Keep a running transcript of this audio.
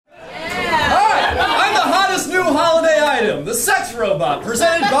Robot,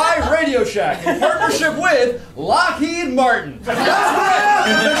 presented by Radio Shack in partnership with Lockheed Martin. That's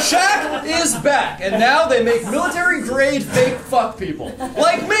right! The Shack is back, and now they make military-grade fake fuck people,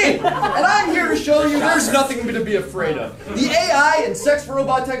 like me! And I'm here to show you there's nothing to be afraid of. The AI and sex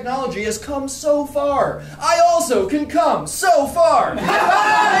robot technology has come so far. I also can come so far.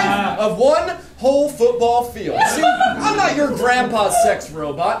 Of one whole football field. See, I'm not your grandpa's sex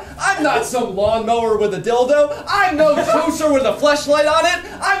robot. I'm not some lawnmower with a dildo. I'm no toaster with a fleshlight on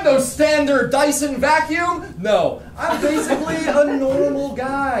it. I'm no standard Dyson vacuum. No, I'm basically a normal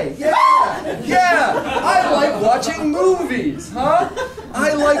guy. Yeah. I like watching movies, huh?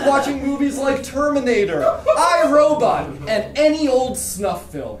 I like watching movies like Terminator, iRobot, and any old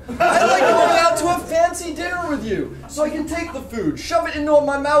snuff film. I like going out to a fancy dinner with you, so I can take the food, shove it into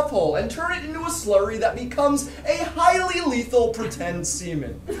my mouth hole, and turn it into a slurry that becomes a highly lethal pretend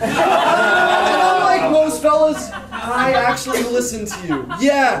semen. And unlike most fellas, I actually listen to you.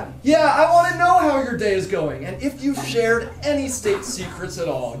 Yeah, I want to know how your day is going, and if you've shared any state secrets at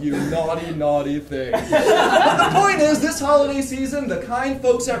all, you naughty, naughty thing. But the point is, this holiday season, the kind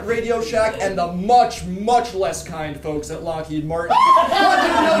folks at Radio Shack and the much, much less kind folks at Lockheed Martin want you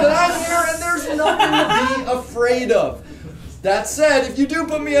to know that I'm here and there's nothing to be afraid of. That said, if you do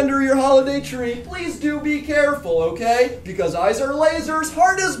put me under your holiday tree, please do be careful, okay? Because eyes are lasers,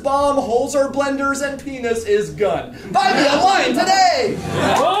 heart is bomb, holes are blenders, and penis is gun. Buy me online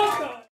today!